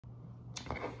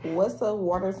What's up,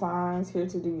 water signs? Here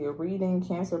to do your reading.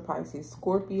 Cancer, Pisces,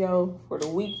 Scorpio for the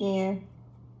weekend.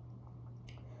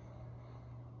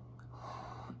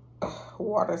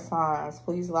 Water signs,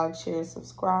 please like, share,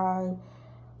 subscribe,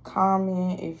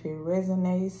 comment if it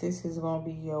resonates. This is going to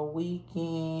be your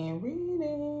weekend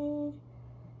reading.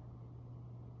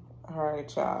 All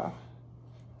right, y'all.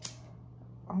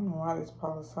 I don't know why this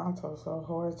Palo Santo is so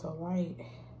hard to light.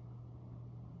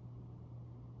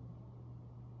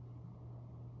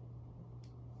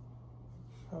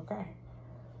 Okay.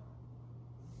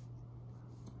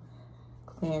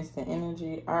 Cleanse the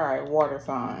energy. All right, water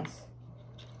signs.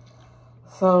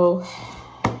 So,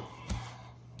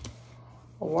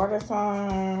 water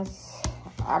signs,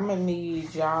 I'm going to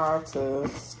need y'all to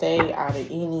stay out of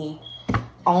any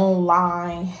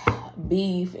online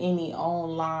beef, any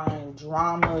online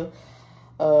drama.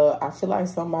 I feel like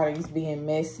somebody's being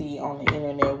messy on the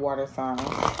internet, water signs.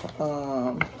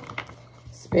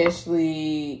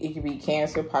 Especially, it could be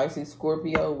Cancer, Pisces,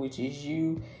 Scorpio, which is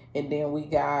you. And then we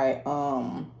got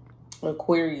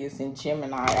Aquarius and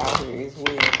Gemini out here as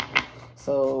well.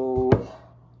 So,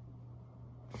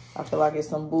 I feel like it's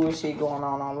some bullshit going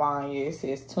on online. Yeah, it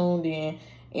says tuned in,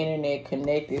 internet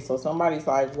connected. So, somebody's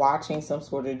like watching some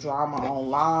sort of drama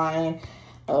online.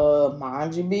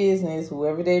 Mind your business,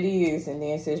 whoever that is. And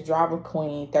then it says drama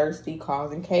queen, thirsty,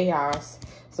 causing chaos.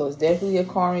 So, it's definitely a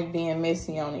karmic being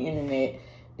messy on the internet.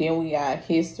 Then we got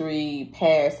history,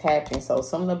 past happened. So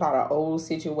something about an old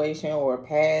situation or a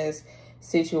past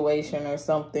situation or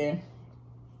something.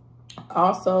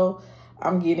 Also,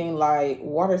 I'm getting like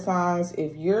water signs.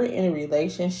 If you're in a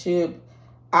relationship,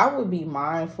 I would be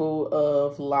mindful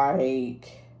of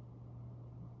like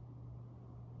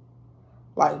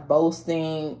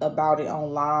boasting about it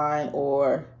online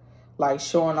or like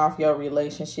showing off your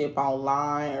relationship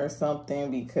online or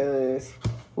something, because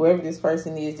whoever this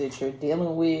person is that you're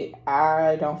dealing with,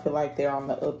 I don't feel like they're on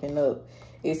the up and up.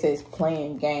 It says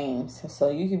playing games. So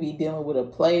you could be dealing with a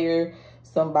player,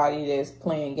 somebody that's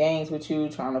playing games with you,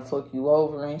 trying to fuck you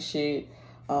over and shit.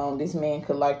 This man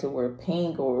could like to wear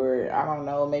pink, or I don't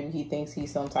know, maybe he thinks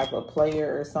he's some type of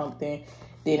player or something.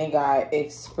 Then it got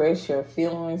express your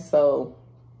feelings. So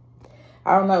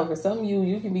I don't know, for some of you,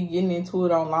 you can be getting into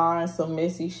it online, some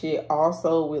messy shit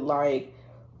also with like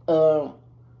a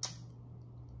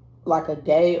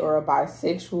gay or a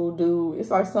bisexual dude. It's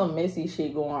like some messy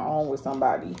shit going on with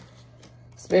somebody.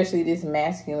 Especially this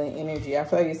masculine energy. I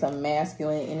feel like it's a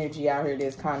masculine energy out here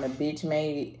that's kind of bitch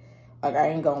made. Like, I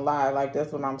ain't gonna lie. Like,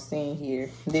 that's what I'm seeing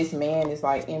here. This man is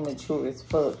like immature as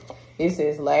fuck. It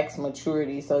says lacks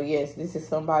maturity. So, yes, this is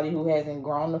somebody who hasn't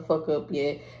grown the fuck up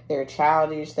yet. They're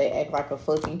childish. They act like a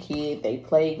fucking kid. They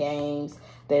play games.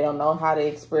 They don't know how to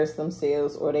express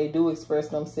themselves, or they do express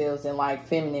themselves in like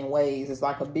feminine ways. It's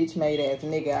like a bitch made ass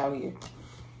nigga out here.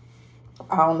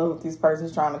 I don't know if this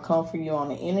person's trying to come for you on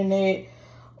the internet,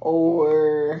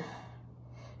 or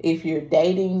if you're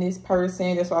dating this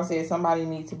person. That's why I said somebody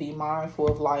needs to be mindful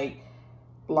of like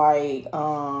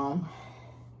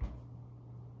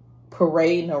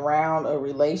parading around a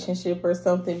relationship or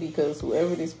something, because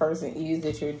whoever this person is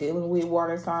that you're dealing with,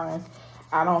 water signs,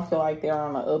 I don't feel like they're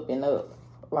on the up and up.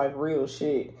 Like, real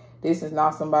shit. This is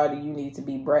not somebody you need to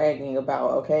be bragging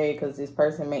about, okay? Because this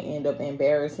person may end up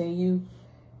embarrassing you.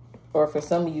 Or for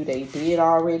some of you, they did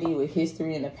already with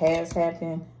history in the past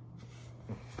happen.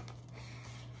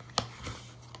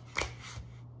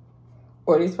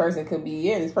 Or this person could be,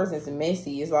 yeah, this person's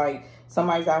messy. It's like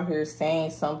somebody's out here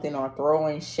saying something or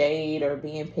throwing shade or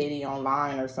being petty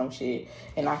online or some shit.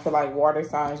 And I feel like water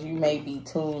signs, you may be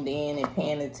tuned in and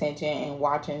paying attention and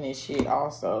watching this shit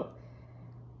also.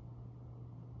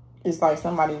 It's like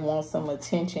somebody wants some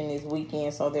attention this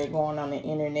weekend, so they're going on the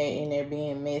internet and they're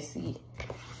being messy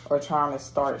or trying to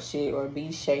start shit or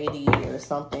be shady or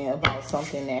something about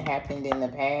something that happened in the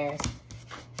past.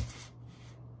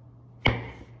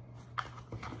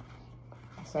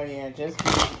 So, yeah, just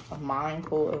be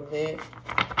mindful of it.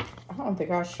 I don't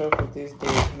think I shuffled this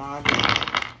deck. No, I didn't.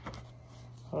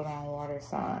 Hold on, water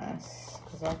signs.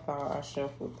 Because I thought I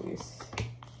shuffled this.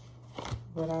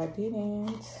 But I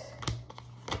didn't.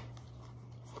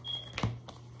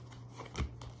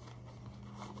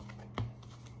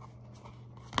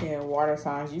 Yeah, water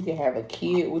signs, you can have a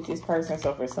kid with this person.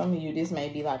 So for some of you, this may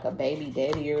be like a baby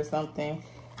daddy or something.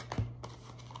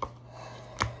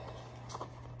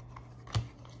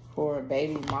 Or a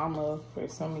baby mama for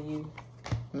some of you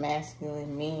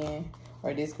masculine men.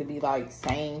 Or this could be like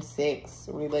same-sex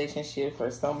relationship for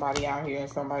somebody out here,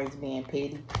 and somebody's being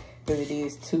petty. Because it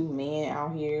is two men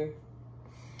out here.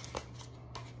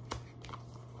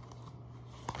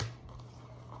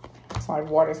 Like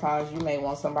water signs, you may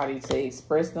want somebody to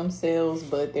express themselves,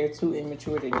 but they're too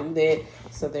immature to do that.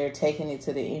 So they're taking it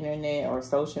to the internet or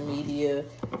social media,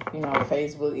 you know,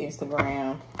 Facebook,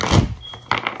 Instagram,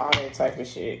 all that type of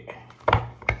shit.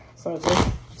 So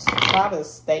just try to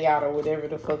stay out of whatever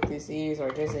the fuck this is,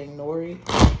 or just ignore it.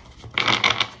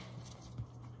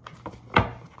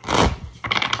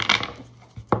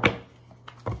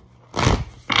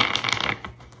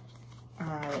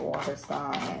 Alright, water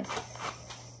signs.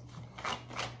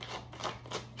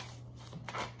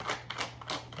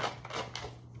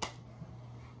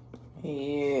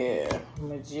 Yeah,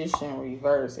 Magician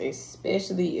reverse,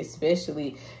 especially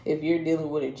if you're dealing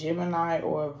with a Gemini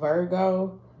or a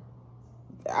Virgo.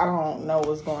 I don't know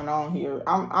what's going on here.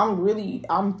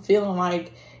 I'm feeling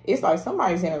like it's like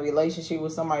somebody's in a relationship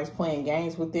with somebody's playing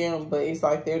games with them, but it's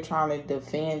like they're trying to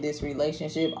defend this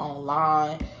relationship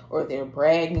online, or they're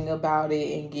bragging about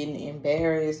it and getting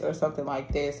embarrassed or something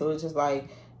like that. So it's just like,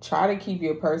 try to keep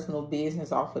your personal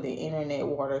business off of the internet,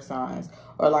 water signs.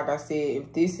 Or like I said,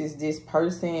 if this is this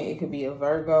person, it could be a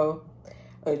Virgo,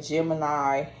 a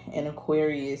Gemini, an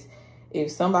Aquarius. If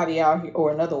somebody out here,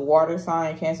 or another water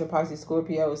sign, Cancer, Pisces,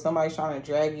 Scorpio, if somebody's trying to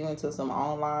drag you into some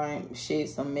online shit,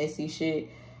 some messy shit,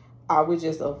 I would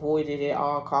just avoid it at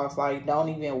all costs. Like, don't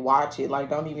even watch it. Like,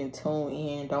 don't even tune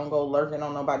in. Don't go lurking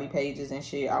on nobody pages and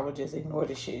shit. I would just ignore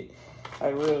the shit.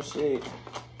 Like, real shit.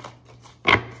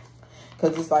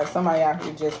 Because it's like somebody out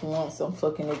here just wants some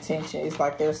fucking attention. It's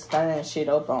like they're stirring shit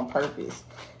up on purpose.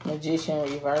 Magician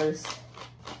reverse.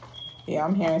 Yeah,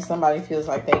 I'm hearing somebody feels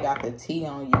like they got the tea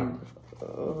on you.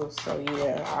 So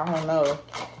yeah, I don't know.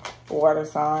 Water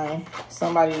sign.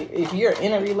 Somebody, if you're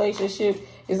in a relationship,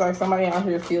 it's like somebody out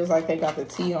here feels like they got the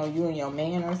tea on you and your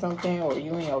man or something, or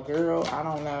you and your girl. I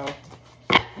don't know.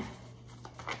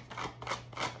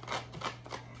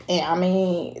 And I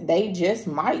mean, they just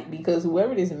might, because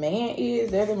whoever this man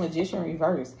is, they're the Magician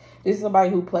reverse. This is somebody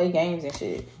who play games and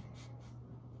shit.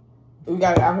 We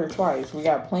got it out here twice. We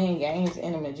got playing games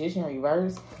and the Magician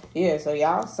reverse. Yeah, so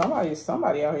y'all,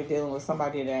 somebody out here dealing with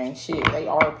somebody that ain't shit. They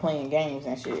are playing games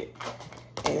and shit.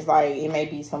 It's like, it may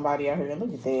be somebody out here.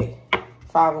 Look at that.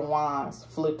 5 of Wands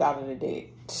flipped out of the deck.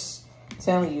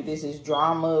 Telling you, this is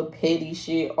drama, petty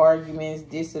shit, arguments,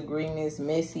 disagreements,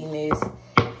 messiness,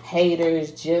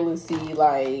 haters, jealousy.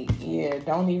 Like, yeah,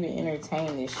 don't even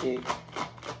entertain this shit.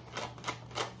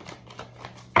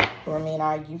 Or, I mean,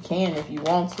 you can if you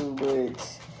want to,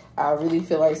 but I really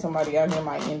feel like somebody out here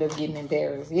might end up getting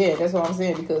embarrassed. Yeah, that's what I'm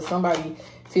saying, because somebody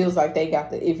feels like they got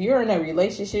the... If you're in a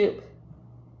relationship,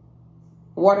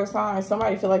 water sign,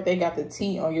 somebody feel like they got the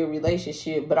tea on your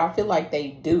relationship, but I feel like they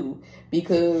do,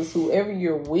 because whoever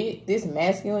you're with, this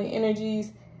masculine energy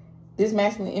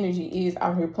is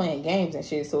out here playing games and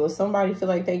shit. So if somebody feel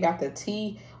like they got the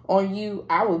tea on you,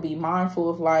 I would be mindful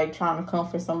of like trying to come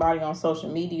for somebody on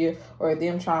social media, or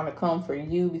them trying to come for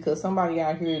you, because somebody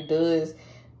out here does...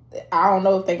 I don't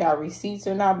know if they got receipts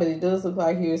or not, but it does look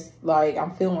like here's like,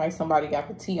 I'm feeling like somebody got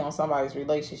the tea on somebody's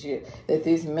relationship, that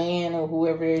this man or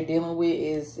whoever they're dealing with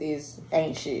is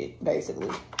ain't shit, basically.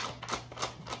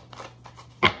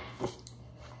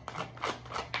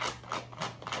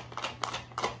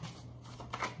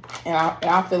 And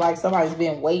I feel like somebody's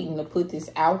been waiting to put this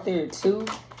out there too.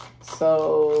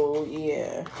 So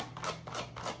yeah,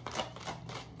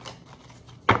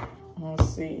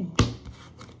 let's see.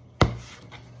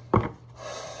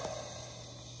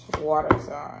 Water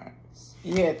signs.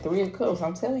 You had 3 of Cups.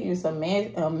 I'm telling you, it's a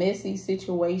messy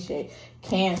situation.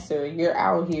 Cancer, you're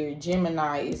out here.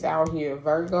 Gemini is out here.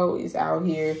 Virgo is out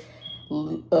here.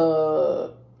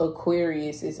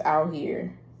 Aquarius is out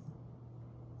here.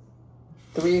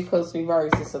 3 of Cups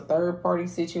reverse. It's a third party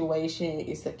situation.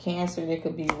 It's a Cancer that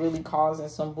could be really causing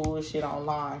some bullshit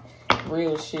online.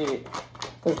 Real shit.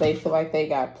 Because they feel like they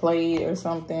got played or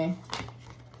something.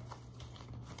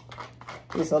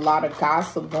 There's a lot of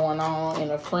gossip going on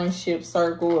in a friendship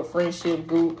circle, a friendship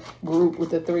group with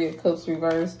the 3 of Cups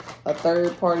reverse. A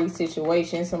third party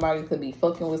situation. Somebody could be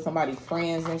fucking with somebody's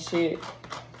friends and shit.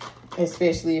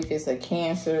 Especially if it's a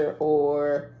Cancer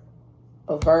or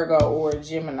a Virgo or a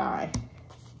Gemini.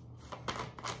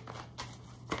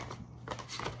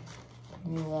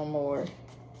 Give me one more.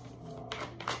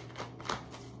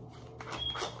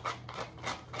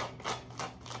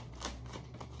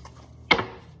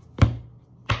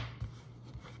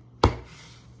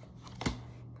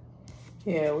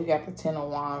 Yeah, we got the 10 of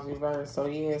Wands reversed. So,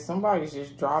 yeah, somebody's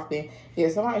just dropping. Yeah,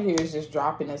 somebody here is just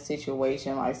dropping a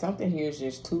situation. Like, something here is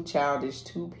just too childish,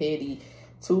 too petty,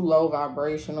 too low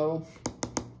vibrational.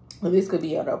 This could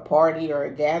be at a party or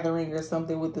a gathering or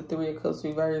something with the 3 of Cups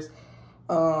reversed.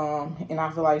 And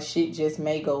I feel like shit just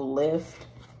may go left.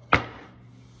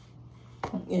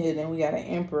 And then we got an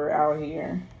Emperor out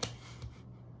here.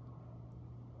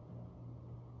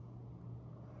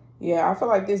 Yeah, I feel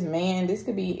like this man, it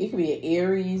could be an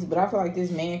Aries, but I feel like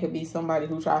this man could be somebody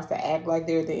who tries to act like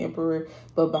they're the Emperor,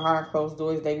 but behind closed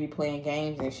doors, they be playing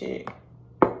games and shit.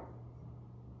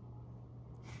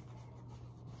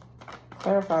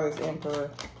 Clarify this Emperor.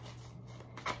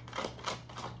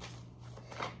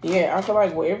 Yeah, I feel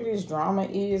like whatever this drama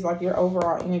is, like your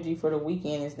overall energy for the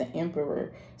weekend is the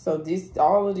Emperor. So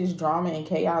all of this drama and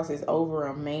chaos is over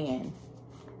a man.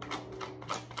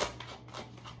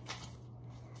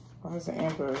 What's the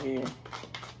Emperor here?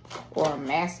 Or a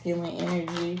masculine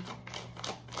energy.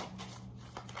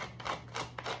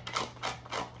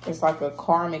 It's like a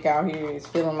karmic out here is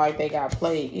feeling like they got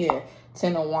played. Yeah,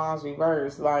 10 of Wands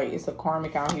reversed. Like, it's a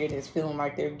karmic out here that's feeling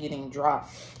like they're getting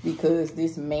dropped. Because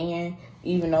this man,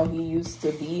 even though he used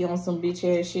to be on some bitch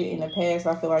ass shit in the past,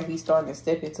 I feel like he's starting to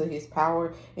step into his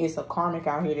power. It's a karmic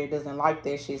out here that doesn't like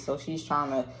that shit. So she's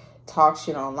trying to talk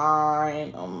shit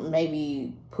online,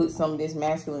 maybe put some of this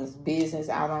masculine's business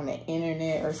out on the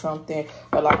internet or something.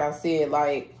 But like I said,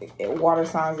 like water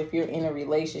signs, if you're in a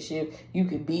relationship, you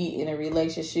could be in a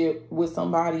relationship with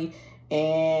somebody,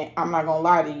 and I'm not gonna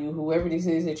lie to you, whoever this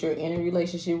is that you're in a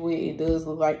relationship with, it does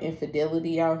look like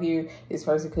infidelity out here. This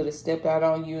person could have stepped out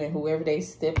on you, and whoever they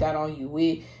stepped out on you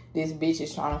with, this bitch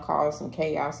is trying to cause some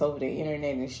chaos over the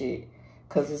internet and shit.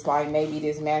 Because it's like maybe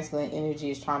this masculine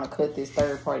energy is trying to cut this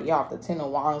third party off. The 10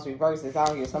 of Wands reverse is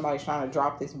out here. Somebody's trying to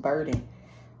drop this burden.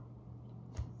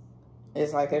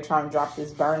 It's like they're trying to drop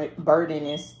this burden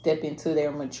and step into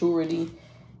their maturity.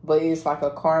 But it's like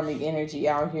a karmic energy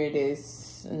out here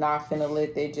that's not finna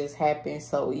let that just happen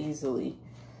so easily.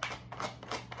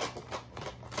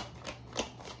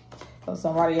 So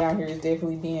somebody out here is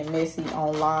definitely being messy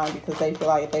online because they feel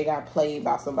like they got played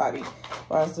by somebody.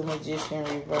 Why is the Magician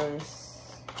reverse?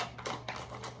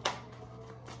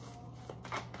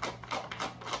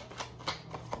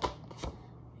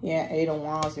 Yeah, 8 of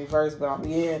Wands reverse, but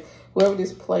yeah, whoever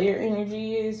this player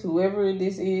energy is, whoever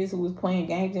this is who is playing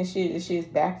games and shit, this shit's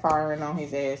backfiring on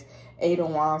his ass. 8 of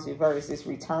Wands reverse, this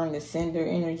return to sender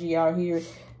energy out here.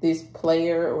 This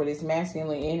player or this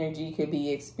masculine energy could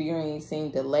be experiencing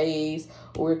delays,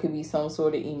 or it could be some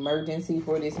sort of emergency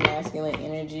for this masculine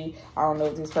energy. I don't know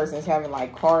if this person is having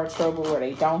like car trouble or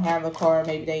they don't have a car.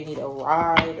 Maybe they need a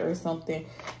ride or something.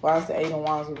 Well, it's the 8 of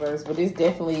Wands reverse, but it's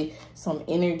definitely some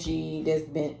energy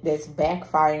that's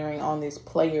backfiring on this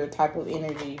player type of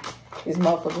energy. This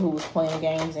motherfucker who was playing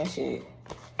games and shit.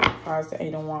 Why is the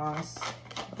 8 of Wands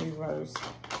reverse?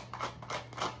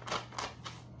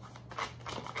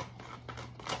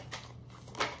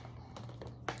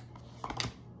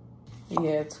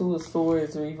 Yeah, 2 of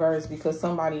Swords reversed because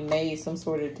somebody made some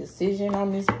sort of decision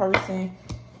on this person.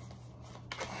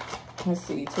 Let's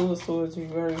see, 2 of Swords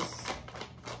reversed.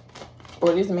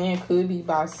 Or this man could be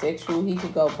bisexual. He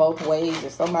could go both ways. Or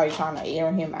somebody trying to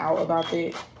air him out about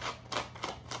that.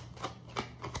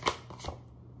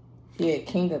 Yeah,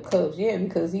 King of Cups. Yeah,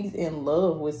 because he's in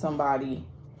love with somebody.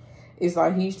 It's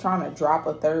like he's trying to drop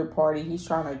a third party. He's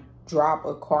trying to drop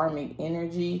a karmic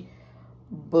energy.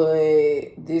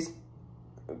 But this,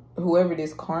 whoever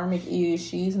this karmic is,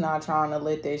 she's not trying to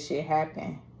let that shit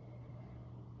happen.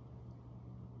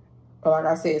 But like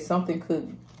I said, something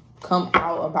could come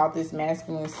out about this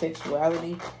masculine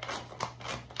sexuality.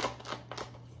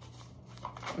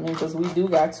 I mean, because we do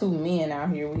got 2 men out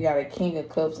here. We got a King of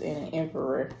Cups and an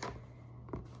Emperor.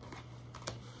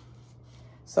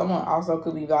 Someone also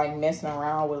could be like messing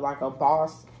around with like a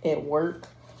boss at work.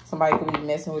 Somebody could be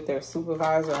messing with their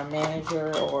supervisor or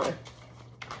manager, or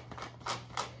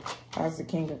that's the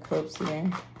King of Cups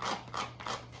here.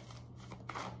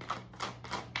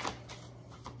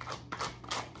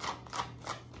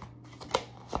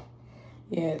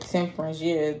 Yeah, Temperance.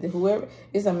 Yeah, whoever,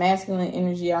 it's a masculine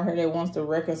energy out here that wants to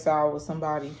reconcile with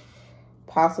somebody.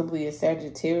 Possibly a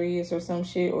Sagittarius or some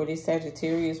shit, or this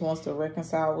Sagittarius wants to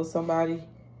reconcile with somebody.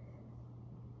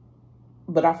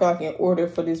 But I feel like in order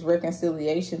for this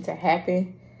reconciliation to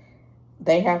happen,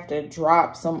 they have to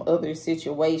drop some other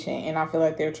situation. And I feel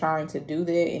like they're trying to do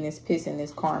that, and it's pissing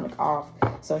this karmic off.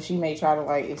 So she may try to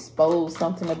like expose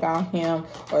something about him,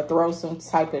 or throw some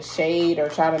type of shade, or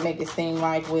try to make it seem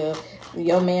like, well,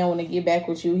 your man want to get back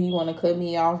with you. He want to cut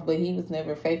me off, but he was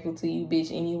never faithful to you,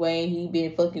 bitch, anyway. He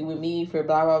been fucking with me for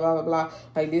blah, blah, blah, blah, blah.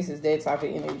 Like, this is that type of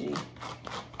energy.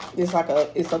 It's like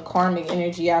it's a karmic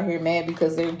energy out here, mad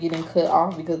because they're getting cut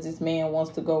off because this man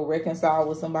wants to go reconcile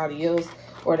with somebody else,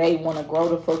 or they want to grow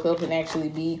the fuck up and actually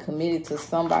be committed to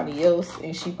somebody else.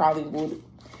 And she probably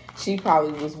She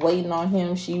probably was waiting on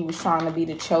him. She was trying to be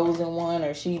the chosen one,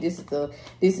 or this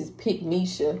is pick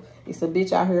Misha. It's a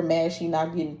bitch out here mad she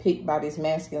not getting picked by this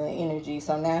masculine energy.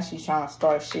 So now she's trying to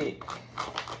start shit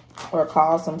or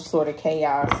cause some sort of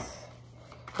chaos.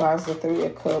 Why is the Three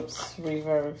of Cups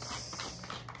reverse?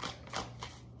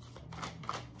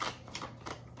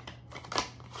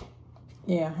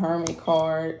 Yeah, Hermit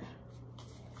card.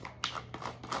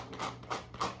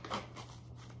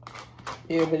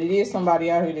 Yeah, but it is somebody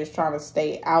out here that's trying to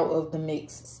stay out of the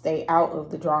mix, stay out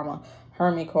of the drama.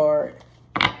 Hermit card.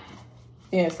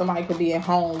 Yeah, somebody could be at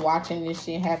home watching this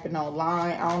shit happen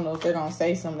online. I don't know if they're going to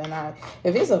say something or not.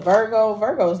 If it's a Virgo,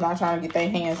 Virgo is not trying to get their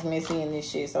hands messy in this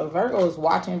shit. So Virgo is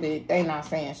watching, but they not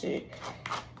saying shit.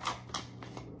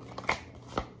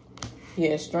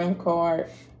 Yeah, Strength card.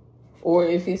 Or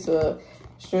if it's a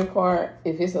Strength card,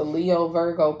 if it's a Leo,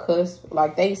 Virgo cusp,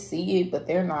 like they see it, but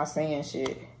they're not saying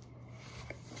shit.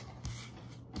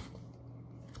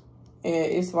 Yeah,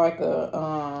 it's like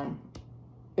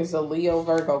it's a Leo,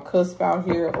 Virgo cusp out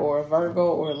here, or a Virgo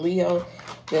or Leo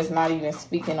that's not even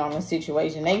speaking on the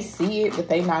situation. They see it, but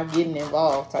they not getting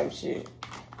involved type shit.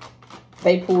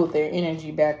 They pulled their energy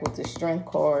back with the Strength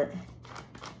card.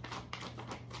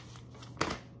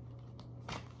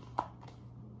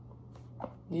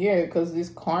 Yeah, because this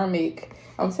karmic,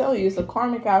 I'm telling you, it's a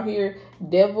karmic out here.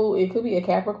 Devil, it could be a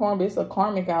Capricorn, but it's a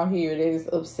karmic out here that is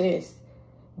obsessed.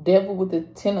 Devil with the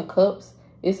 10 of Cups.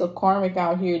 It's a karmic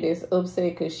out here that's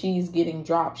upset because she's getting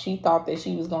dropped. She thought that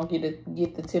she was going to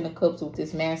get the 10 of Cups with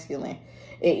this masculine.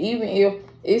 And even if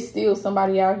it's still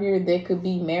somebody out here that could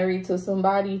be married to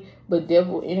somebody, but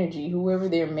devil energy, whoever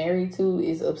they're married to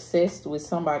is obsessed with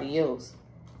somebody else.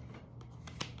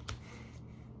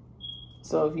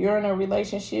 So if you're in a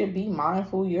relationship, be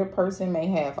mindful. Your person may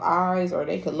have eyes, or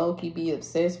they could low-key be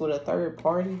obsessed with a third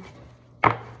party.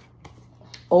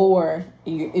 Or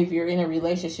if you're in a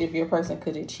relationship, your person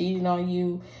could have cheated on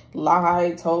you,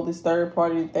 lied, told this third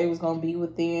party that they was going to be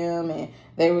with them and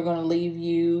they were going to leave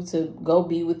you to go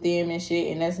be with them and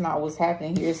shit. And that's not what's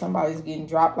happening here. Somebody's getting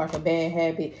dropped like a bad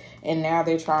habit and now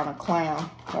they're trying to clown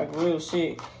like real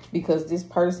shit because this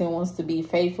person wants to be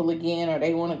faithful again, or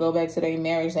they want to go back to their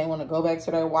marriage. They want to go back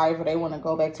to their wife, or they want to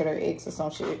go back to their ex or some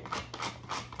shit.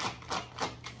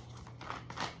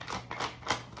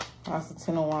 That's the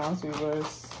 10 of Wands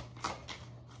reverse.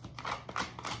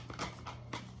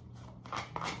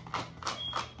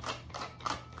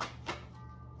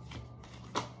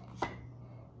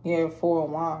 Yeah, 4 of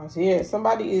Wands. Yeah,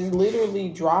 somebody is literally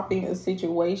dropping a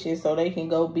situation so they can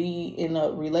go be in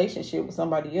a relationship with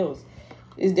somebody else.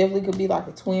 It definitely could be like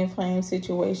a twin flame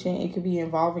situation. It could be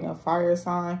involving a fire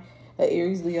sign, an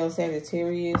Aries, Leo,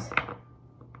 Sagittarius.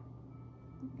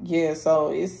 Yeah,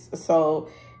 so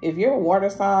if you're a water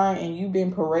sign and you've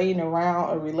been parading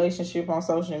around a relationship on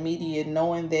social media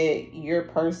knowing that your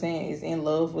person is in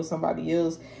love with somebody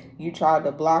else, you tried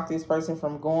to block this person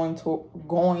from going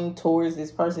towards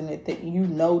this person that you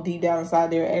know deep down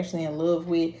inside they're actually in love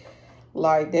with,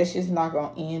 like, that's just not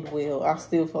going to end well. I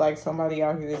still feel like somebody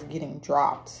out here is getting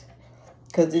dropped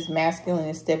because this masculine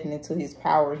is stepping into his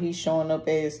power. He's showing up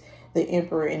as the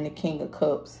Emperor and the King of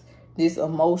Cups. This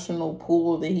emotional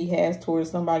pull that he has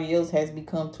towards somebody else has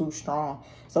become too strong.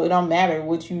 So it don't matter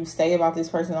what you say about this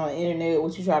person on the internet,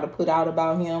 what you try to put out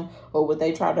about him, or what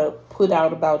they try to put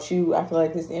out about you. I feel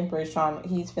like this Emperor is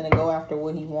he's finna go after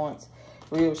what he wants.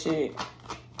 Real shit.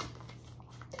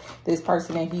 This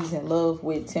person that he's in love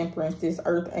with, Temperance, this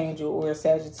Earth Angel, or a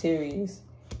Sagittarius.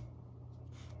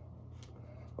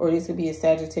 Or this could be a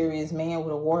Sagittarius man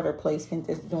with a water placement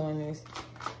that's doing this.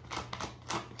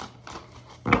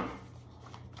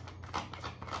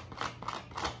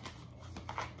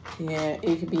 Yeah,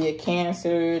 it could be a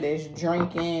Cancer that's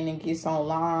drinking and gets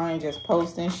online, just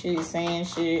posting shit, saying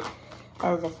shit.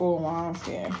 That was a 4 of Wands,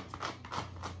 yeah.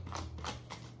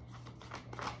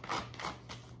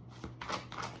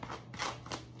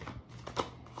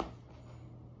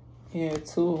 Yeah,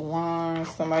 2 of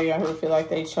Wands. Somebody out here feel like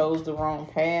they chose the wrong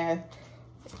path.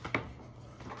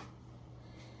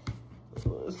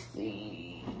 Let's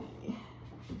see.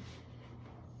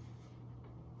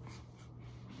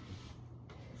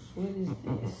 What is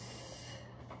this?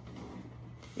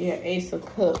 Yeah, Ace of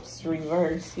Cups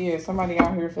reverse. Yeah, somebody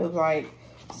out here feels like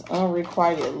it's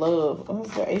unrequited love.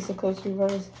 What's the Ace of Cups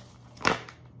reverse?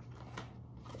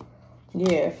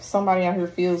 Yeah, if somebody out here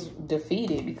feels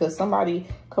defeated because somebody,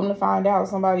 come to find out,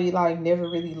 somebody like never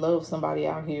really loved somebody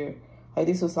out here. Like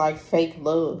this was like fake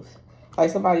love. Like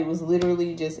somebody was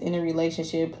literally just in a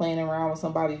relationship playing around with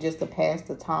somebody just to pass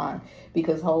the time,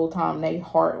 because the whole time their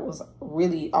heart was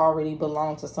really already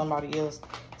belonged to somebody else.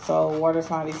 So water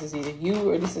sign, this is either you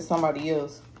or this is somebody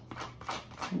else.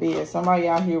 But yeah, somebody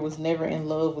out here was never in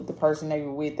love with the person they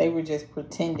were with. They were just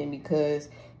pretending because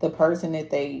the person that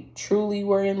they truly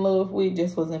were in love with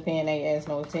just wasn't paying their ass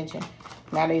no attention.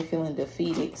 Now they feeling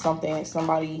defeated.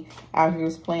 Somebody out here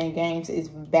is playing games is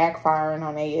backfiring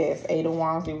on their ass. 8 of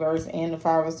Wands reverse and the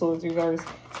 5 of Swords reverse.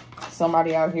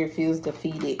 Somebody out here feels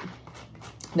defeated.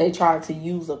 They tried to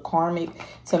use a karmic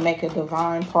to make a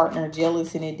divine partner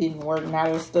jealous and it didn't work. Now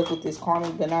they're stuck with this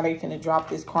karmic, but now they finna drop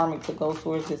this karmic to go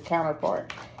towards this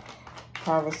counterpart.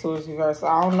 5 of Swords reverse.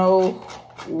 I don't know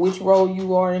which role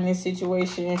you are in this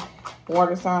situation,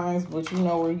 water signs, but you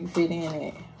know where you fit in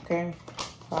it, okay?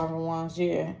 5 of Wands,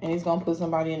 yeah. And it's going to put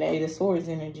somebody in the 8 of Swords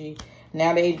energy.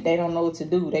 Now they don't know what to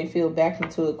do. They feel back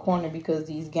into a corner because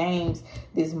these games,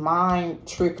 this mind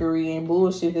trickery and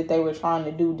bullshit that they were trying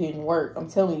to do didn't work. I'm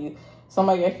telling you,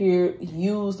 somebody up here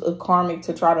used a karmic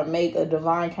to try to make a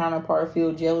divine counterpart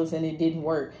feel jealous and it didn't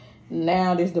work.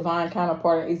 Now this divine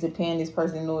counterpart isn't paying this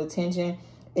person no attention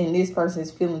and this person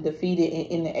is feeling defeated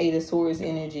in the 8 of Swords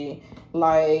energy.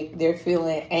 Like they're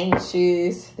feeling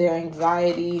anxious, their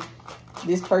anxiety.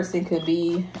 This person could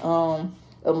be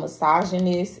a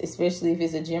misogynist, especially if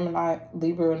it's a Gemini,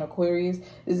 Libra, and Aquarius.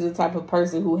 This is the type of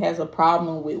person who has a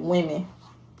problem with women.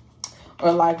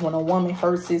 Or like when a woman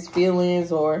hurts his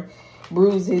feelings or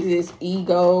bruises his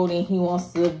ego, then he wants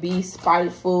to be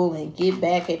spiteful and get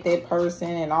back at that person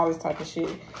and all this type of shit.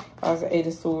 That's the 8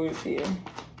 of Swords here.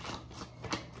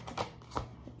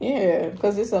 Yeah,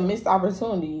 because it's a missed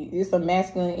opportunity. It's a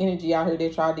masculine energy out here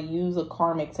that tried to use a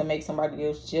karmic to make somebody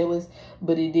else jealous,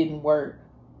 but it didn't work.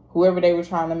 Whoever they were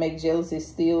trying to make jealous is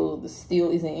still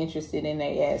isn't interested in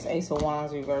their ass. Ace of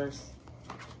Wands reverse.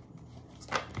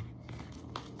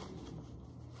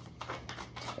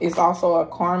 It's also a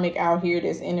karmic out here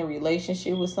that's in a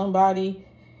relationship with somebody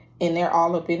and they're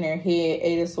all up in their head.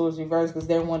 8 of Swords reverse because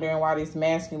they're wondering why this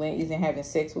masculine isn't having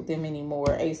sex with them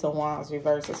anymore. Ace of Wands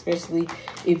reverse, especially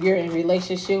if you're in a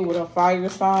relationship with a fire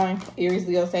sign, Aries,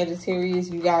 Leo, Sagittarius,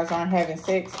 you guys aren't having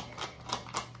sex.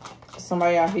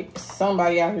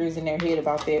 Somebody out here is in their head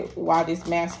about that. Why this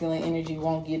masculine energy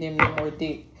won't give them no more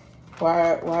dick.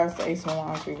 Why is the Ace of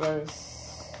Wands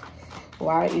reverse?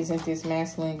 Why isn't this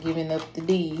masculine giving up the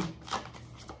D?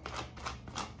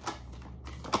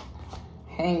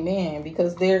 Hangman,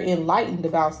 because they're enlightened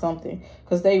about something.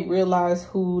 Because they realize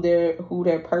who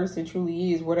their person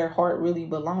truly is, where their heart really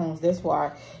belongs. That's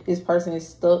why this person is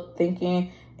stuck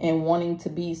thinking and wanting to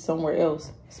be somewhere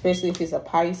else. Especially if it's a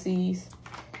Pisces.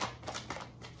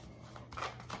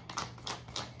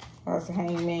 That's a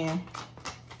Hangman.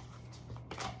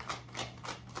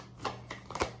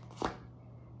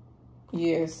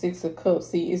 Yeah, 6 of Cups.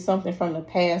 See, it's something from the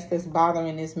past that's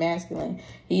bothering this masculine.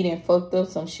 He done fucked up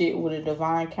some shit with a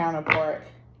divine counterpart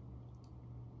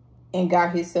and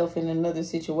got himself in another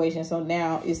situation. So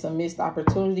now it's a missed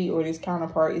opportunity or this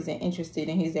counterpart isn't interested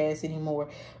in his ass anymore.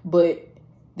 But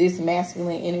this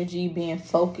masculine energy being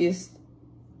focused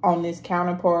on this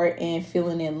counterpart and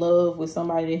feeling in love with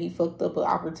somebody that he fucked up an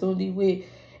opportunity with,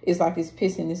 it's like it's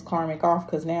pissing this karmic off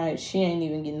because now she ain't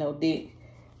even getting no dick.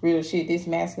 Real shit, this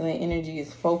masculine energy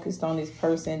is focused on this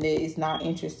person that is not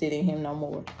interested in him no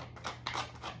more.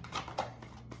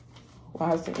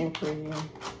 Why is the Emperor here?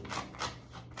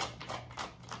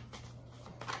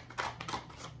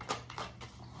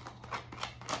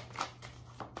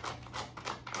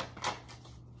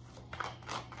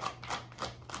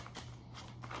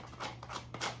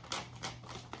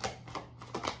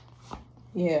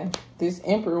 Yeah, this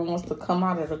Emperor wants to come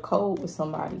out of the cold with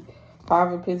somebody.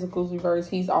 5 of Pentacles reverse.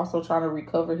 He's also trying to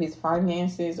recover his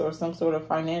finances or some sort of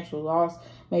financial loss.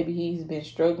 Maybe he's been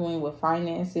struggling with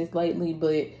finances lately,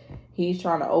 but he's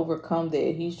trying to overcome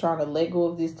that. He's trying to let go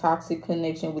of this toxic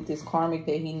connection with this karmic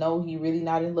that he know he really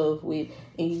not in love with.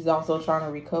 And he's also trying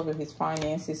to recover his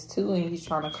finances too. And he's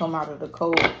trying to come out of the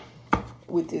cold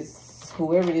with this,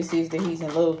 whoever this is that he's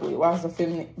in love with. Why is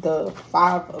the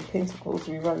 5 of Pentacles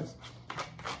reverse?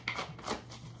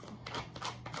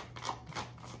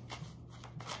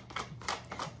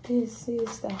 This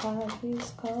is the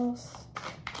highest cost.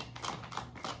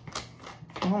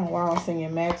 I don't know why I'm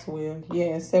singing Maxwell.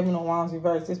 Yeah, 7 of Wands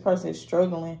reverse. This person is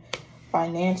struggling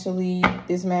financially.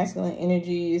 This masculine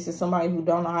energy. This is somebody who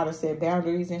don't know how to set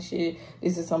boundaries and shit.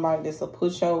 This is somebody that's a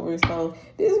pushover. So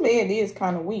this man is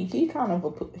kind of weak. He kind of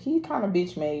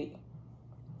bitch made.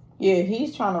 Yeah,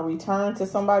 he's trying to return to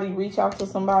somebody, reach out to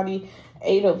somebody.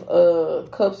 8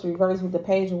 of Cups reversed with the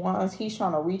Page of Wands. He's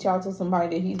trying to reach out to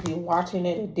somebody that he's been watching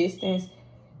at a distance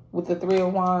with the 3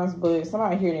 of Wands. But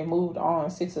somebody here that moved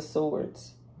on. 6 of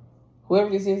Swords.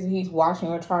 Whoever this is he's watching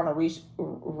or trying to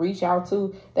reach out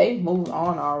to, they've moved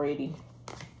on already.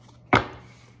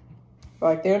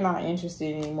 Like, they're not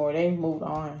interested anymore. They've moved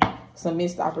on. It's a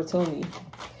missed opportunity.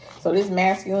 So this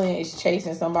masculine is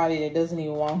chasing somebody that doesn't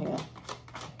even want him.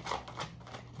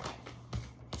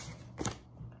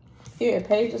 Yeah,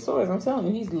 Page of Swords. I'm telling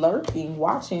you, he's lurking,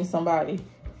 watching somebody.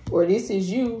 Or this is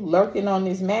you lurking on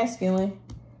this masculine.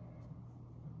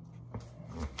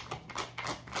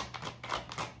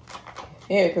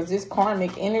 Yeah, because this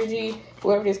karmic energy,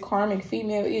 whoever this karmic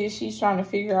female is, she's trying to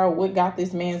figure out what got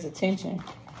this man's attention.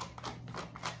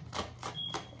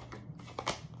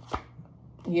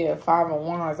 Yeah, 5 of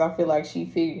Wands. I feel like she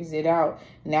figures it out.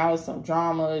 Now it's some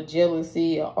drama,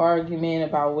 jealousy, an argument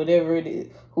about whatever it is,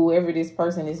 whoever this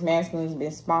person, this masculine, has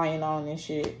been spying on and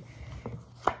shit.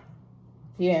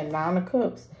 Yeah, 9 of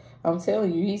Cups. I'm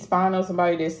telling you, he's spying on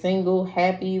somebody that's single,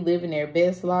 happy, living their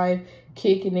best life,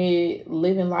 kicking it,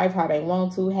 living life how they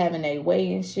want to, having their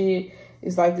way and shit.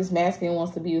 It's like this masculine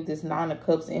wants to be with this 9 of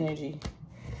Cups energy.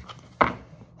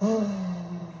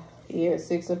 Yeah,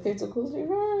 6 of Pentacles.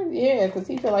 Yeah, because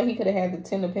he felt like he could have had the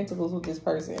 10 of Pentacles with this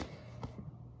person.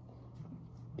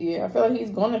 Yeah, I feel like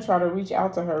he's going to try to reach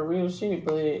out to her real shit,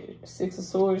 but 6 of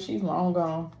Swords, she's long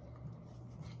gone.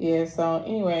 Yeah, so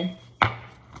anyway,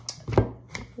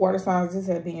 water signs, this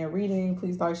has been your reading.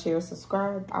 Please like, share,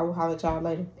 subscribe. I will holler at y'all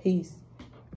later. Peace.